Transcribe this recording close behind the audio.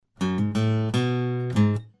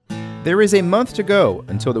There is a month to go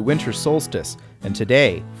until the winter solstice, and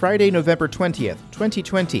today, Friday, November 20th,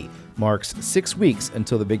 2020, marks 6 weeks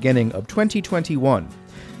until the beginning of 2021.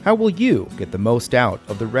 How will you get the most out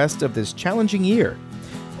of the rest of this challenging year?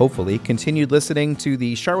 Hopefully, continued listening to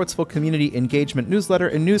the Charlottesville Community Engagement newsletter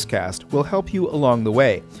and newscast will help you along the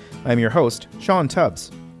way. I'm your host, Sean Tubbs.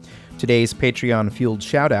 Today's Patreon-fueled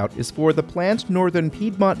shoutout is for the Plant Northern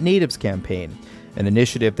Piedmont Natives campaign, an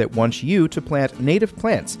initiative that wants you to plant native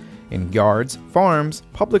plants in yards, farms,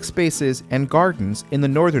 public spaces, and gardens in the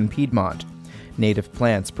northern Piedmont. Native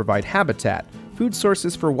plants provide habitat, food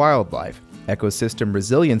sources for wildlife, ecosystem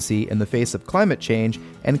resiliency in the face of climate change,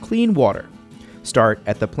 and clean water. Start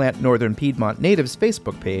at the Plant Northern Piedmont Natives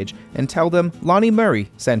Facebook page and tell them Lonnie Murray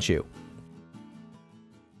sent you.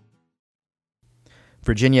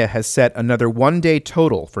 Virginia has set another one-day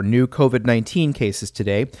total for new COVID-19 cases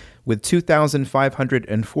today, with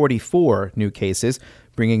 2,544 new cases,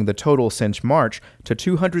 bringing the total since March to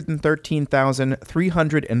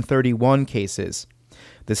 213,331 cases.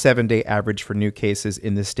 The 7-day average for new cases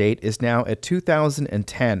in the state is now at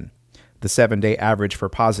 2,010. The 7-day average for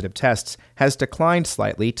positive tests has declined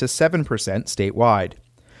slightly to 7% statewide.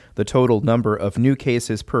 The total number of new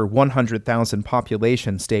cases per 100,000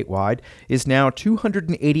 population statewide is now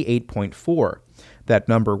 288.4. That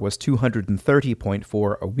number was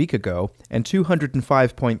 230.4 a week ago and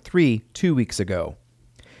 205.3 2 weeks ago.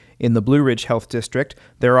 In the Blue Ridge Health District,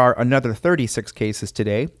 there are another 36 cases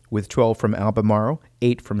today, with 12 from Albemarle,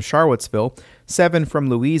 8 from Charlottesville, 7 from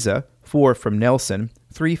Louisa, 4 from Nelson,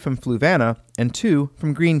 3 from Fluvanna, and 2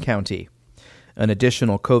 from Greene County. An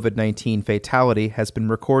additional COVID-19 fatality has been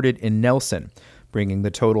recorded in Nelson, bringing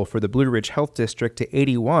the total for the Blue Ridge Health District to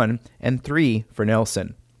 81 and 3 for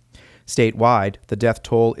Nelson. Statewide, the death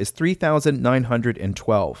toll is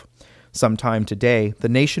 3,912. Sometime today, the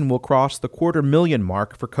nation will cross the 250,000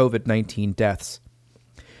 mark for COVID-19 deaths.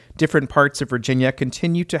 Different parts of Virginia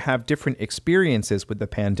continue to have different experiences with the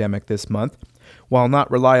pandemic this month. While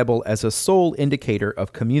not reliable as a sole indicator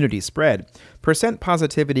of community spread, percent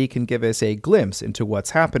positivity can give us a glimpse into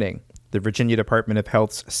what's happening. The Virginia Department of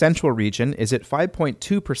Health's Central Region is at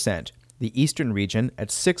 5.2%, the Eastern Region at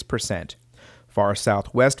 6%. Far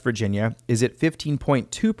Southwest Virginia is at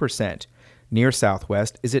 15.2%. Near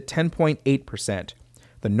Southwest is at 10.8%.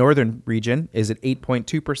 The Northern Region is at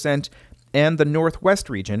 8.2%, and the Northwest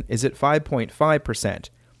Region is at 5.5%.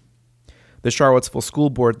 The Charlottesville School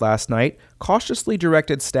Board last night cautiously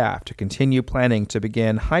directed staff to continue planning to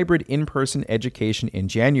begin hybrid in-person education in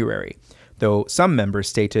January, though some members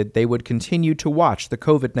stated they would continue to watch the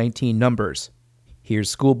COVID-19 numbers. Here's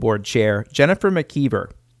School Board Chair Jennifer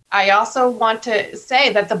McKeever. I also want to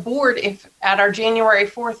say that the board, if at our January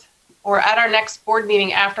 4th or at our next board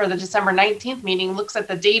meeting after the December 19th meeting, looks at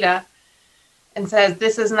the data and says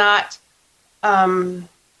this is not, the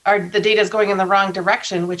data is going in the wrong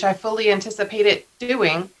direction, which I fully anticipate it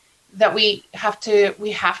doing, that we have to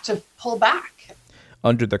pull back.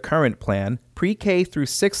 Under the current plan, pre-K through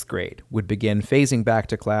 6th grade would begin phasing back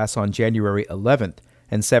to class on January 11th,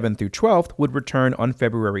 and 7th through 12th would return on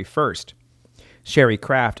February 1st. Sherry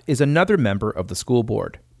Kraft is another member of the school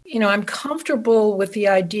board. I'm comfortable with the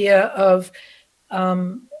idea of,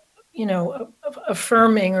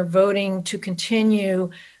 affirming or voting to continue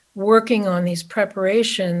working on these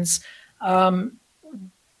preparations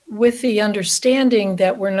with the understanding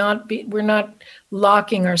that we're not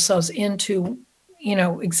locking ourselves into,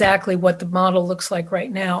 exactly what the model looks like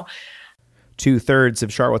right now. 2/3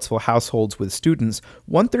 of Charlottesville households with students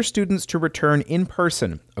want their students to return in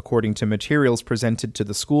person, according to materials presented to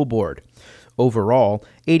the school board. Overall,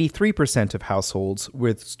 83% of households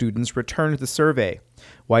with students returned the survey.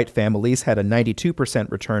 White families had a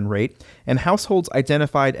 92% return rate, and households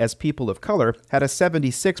identified as people of color had a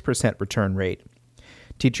 76% return rate.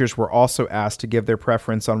 Teachers were also asked to give their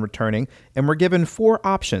preference on returning and were given 4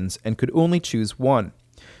 options and could only choose one.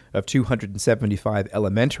 Of 275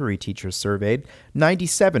 elementary teachers surveyed,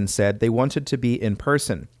 97 said they wanted to be in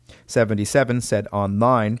person. 77 said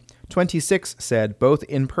online, 26 said both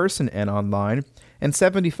in person and online, and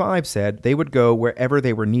 75 said they would go wherever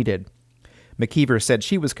they were needed. McKeever said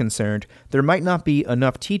she was concerned there might not be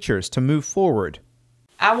enough teachers to move forward.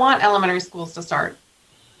 I want elementary schools to start.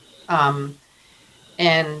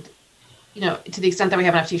 To the extent that we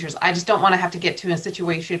have enough teachers, I just don't want to have to get to a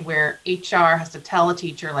situation where HR has to tell a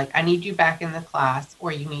teacher, I need you back in the class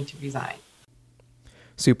or you need to resign.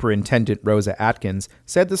 Superintendent Rosa Atkins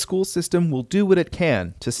said the school system will do what it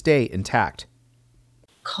can to stay intact.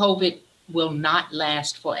 COVID will not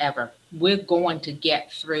last forever. We're going to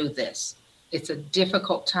get through this. It's a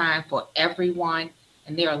difficult time for everyone.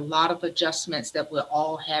 And there are a lot of adjustments that we're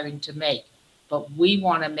all having to make. But we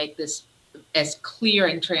want to make this as clear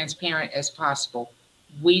and transparent as possible.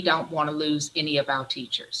 We don't want to lose any of our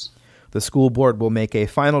teachers. The school board will make a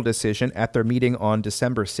final decision at their meeting on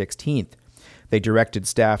December 16th. They directed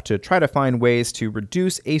staff to try to find ways to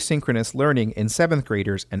reduce asynchronous learning in 7th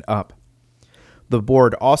graders and up. The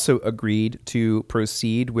board also agreed to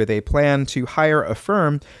proceed with a plan to hire a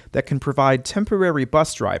firm that can provide temporary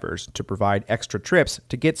bus drivers to provide extra trips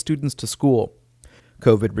to get students to school.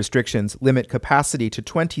 COVID restrictions limit capacity to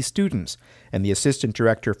 20 students, and the assistant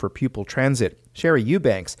director for pupil transit, Sherry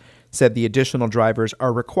Eubanks, said the additional drivers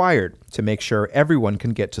are required to make sure everyone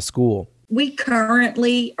can get to school. We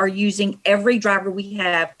currently are using every driver we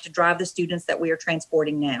have to drive the students that we are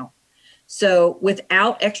transporting now. So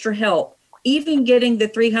without extra help, even getting the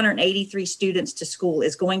 383 students to school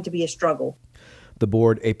is going to be a struggle. The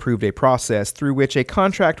board approved a process through which a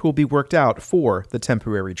contract will be worked out for the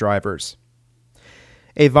temporary drivers.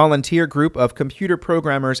 A volunteer group of computer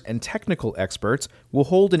programmers and technical experts will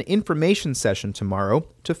hold an information session tomorrow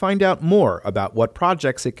to find out more about what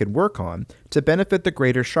projects it could work on to benefit the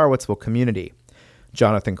greater Charlottesville community.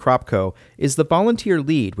 Jonathan Kropko is the volunteer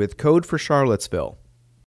lead with Code for Charlottesville.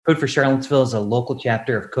 Code for Charlottesville is a local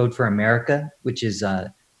chapter of Code for America, which is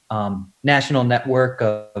a national network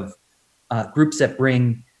of groups that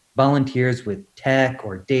bring volunteers with tech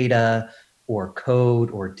or data or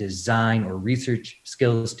code or design or research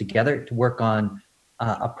skills together to work on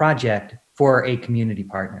a project for a community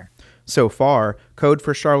partner. So far, Code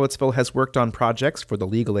for Charlottesville has worked on projects for the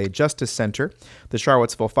Legal Aid Justice Center, the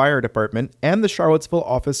Charlottesville Fire Department, and the Charlottesville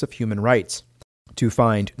Office of Human Rights. To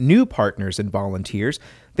find new partners and volunteers,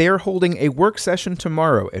 they are holding a work session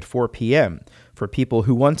tomorrow at 4 p.m. for people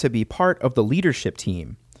who want to be part of the leadership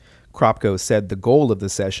team. Kropko said the goal of the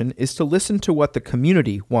session is to listen to what the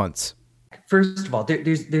community wants. First of all,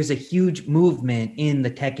 there's a huge movement in the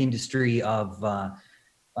tech industry of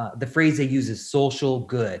the phrase they use is social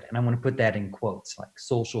good. And I want to put that in quotes, like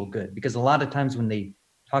social good, because a lot of times when they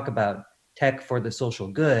talk about tech for the social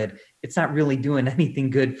good, it's not really doing anything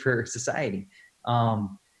good for society.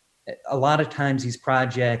 A lot of times these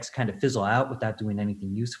projects kind of fizzle out without doing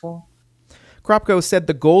anything useful. Kropko said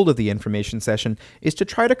the goal of the information session is to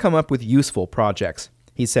try to come up with useful projects.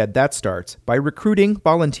 He said that starts by recruiting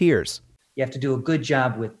volunteers. You have to do a good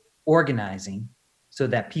job with organizing so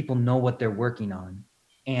that people know what they're working on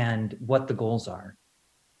and what the goals are.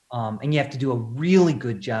 And you have to do a really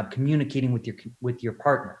good job communicating with your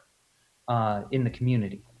partner in the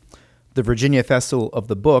community. The Virginia Festival of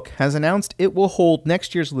the Book has announced it will hold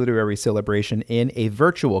next year's literary celebration in a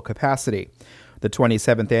virtual capacity. The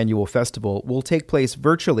 27th annual festival will take place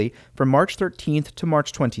virtually from March 13th to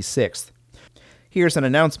March 26th. Here's an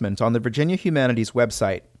announcement on the Virginia Humanities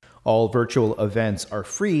website. All virtual events are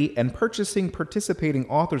free, and purchasing participating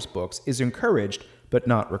authors' books is encouraged but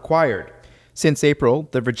not required. Since April,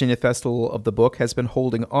 the Virginia Festival of the Book has been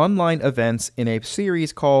holding online events in a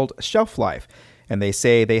series called Shelf Life, and they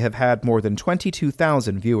say they have had more than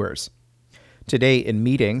 22,000 viewers. Today in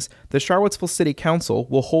meetings, the Charlottesville City Council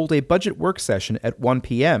will hold a budget work session at 1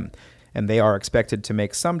 p.m., and they are expected to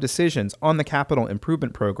make some decisions on the capital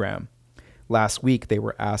improvement program. Last week, they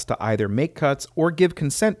were asked to either make cuts or give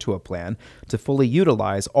consent to a plan to fully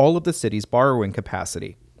utilize all of the city's borrowing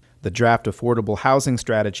capacity. The draft affordable housing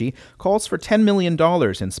strategy calls for $10 million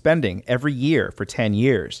in spending every year for 10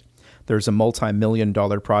 years. There's a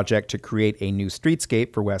multi-million-dollar project to create a new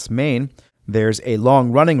streetscape for West Main. There's a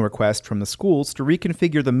long-running request from the schools to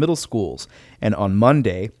reconfigure the middle schools, and on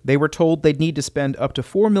Monday, they were told they'd need to spend up to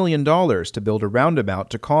 $4 million to build a roundabout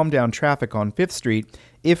to calm down traffic on 5th Street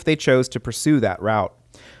if they chose to pursue that route.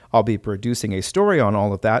 I'll be producing a story on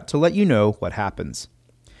all of that to let you know what happens.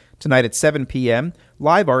 Tonight at 7 p.m.,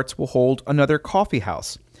 Live Arts will hold another coffee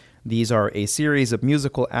house. These are a series of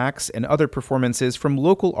musical acts and other performances from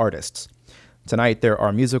local artists. Tonight there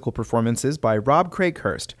are musical performances by Rob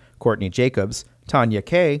Craighurst, Courtney Jacobs, Tanya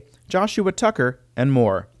Kay, Joshua Tucker, and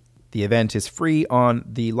more. The event is free on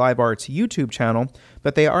the Live Arts YouTube channel,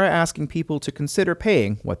 but they are asking people to consider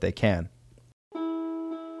paying what they can.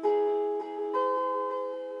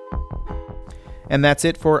 And that's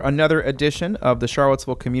it for another edition of the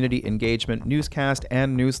Charlottesville Community Engagement Newscast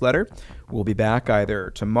and Newsletter. We'll be back either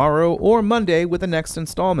tomorrow or Monday with the next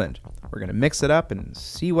installment. We're going to mix it up and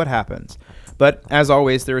see what happens. But as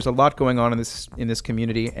always, there is a lot going on in this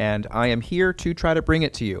community, and I am here to try to bring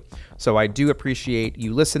it to you. So I do appreciate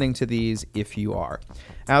you listening to these if you are.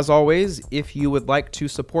 As always, if you would like to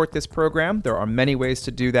support this program, there are many ways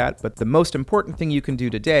to do that, but the most important thing you can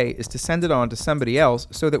do today is to send it on to somebody else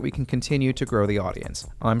so that we can continue to grow the audience.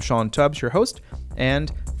 I'm Sean Tubbs, your host,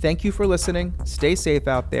 and thank you for listening. Stay safe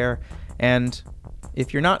out there, and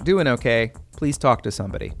if you're not doing okay, please talk to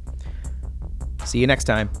somebody. See you next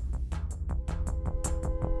time.